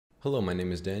Hello, my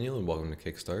name is Daniel and welcome to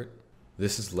Kickstart.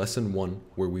 This is lesson 1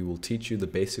 where we will teach you the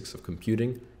basics of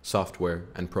computing, software,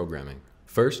 and programming.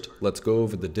 First, let's go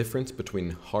over the difference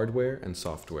between hardware and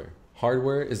software.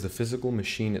 Hardware is the physical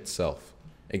machine itself.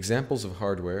 Examples of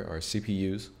hardware are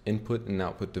CPUs, input and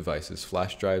output devices,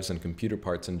 flash drives, and computer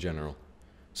parts in general.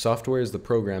 Software is the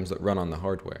programs that run on the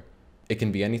hardware. It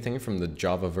can be anything from the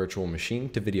Java virtual machine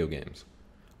to video games.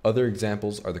 Other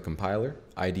examples are the compiler,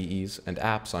 IDEs, and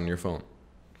apps on your phone.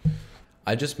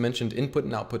 I just mentioned input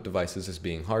and output devices as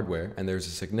being hardware, and there's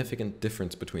a significant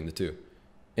difference between the two.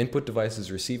 Input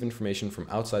devices receive information from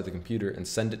outside the computer and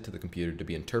send it to the computer to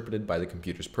be interpreted by the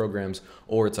computer's programs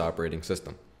or its operating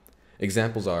system.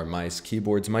 Examples are mice,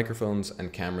 keyboards, microphones,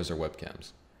 and cameras or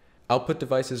webcams. Output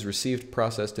devices received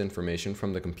processed information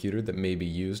from the computer that may be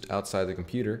used outside the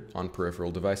computer on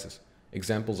peripheral devices.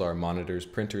 Examples are monitors,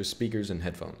 printers, speakers, and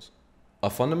headphones. A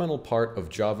fundamental part of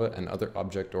Java and other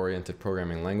object-oriented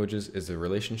programming languages is the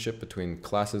relationship between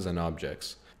classes and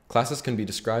objects. Classes can be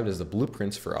described as the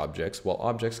blueprints for objects, while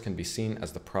objects can be seen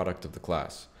as the product of the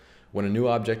class. When a new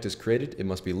object is created, it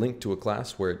must be linked to a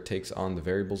class where it takes on the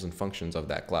variables and functions of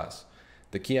that class.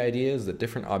 The key idea is that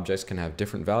different objects can have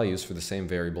different values for the same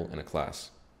variable in a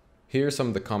class. Here are some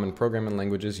of the common programming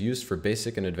languages used for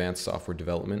basic and advanced software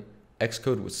development.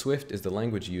 Xcode with Swift is the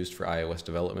language used for iOS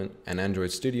development, and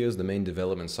Android Studio is the main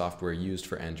development software used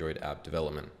for Android app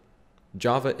development.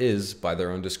 Java is, by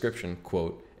their own description,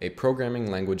 quote, a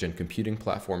programming language and computing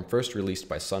platform first released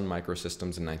by Sun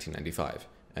Microsystems in 1995,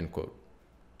 end quote.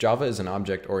 Java is an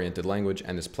object-oriented language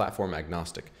and is platform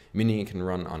agnostic, meaning it can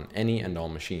run on any and all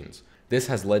machines. This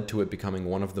has led to it becoming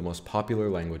one of the most popular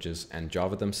languages, and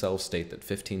Java themselves state that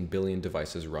 15 billion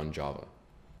devices run Java.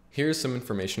 Here's some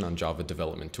information on Java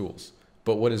development tools,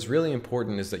 but what is really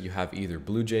important is that you have either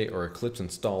BlueJ or Eclipse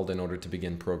installed in order to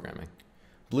begin programming.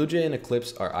 BlueJ and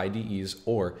Eclipse are IDEs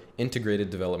or integrated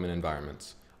development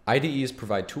environments. IDEs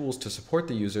provide tools to support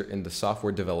the user in the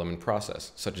software development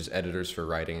process, such as editors for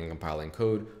writing and compiling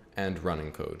code and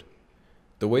running code.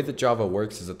 The way that Java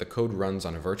works is that the code runs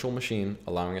on a virtual machine,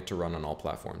 allowing it to run on all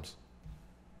platforms.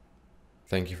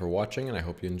 Thank you for watching, and I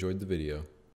hope you enjoyed the video.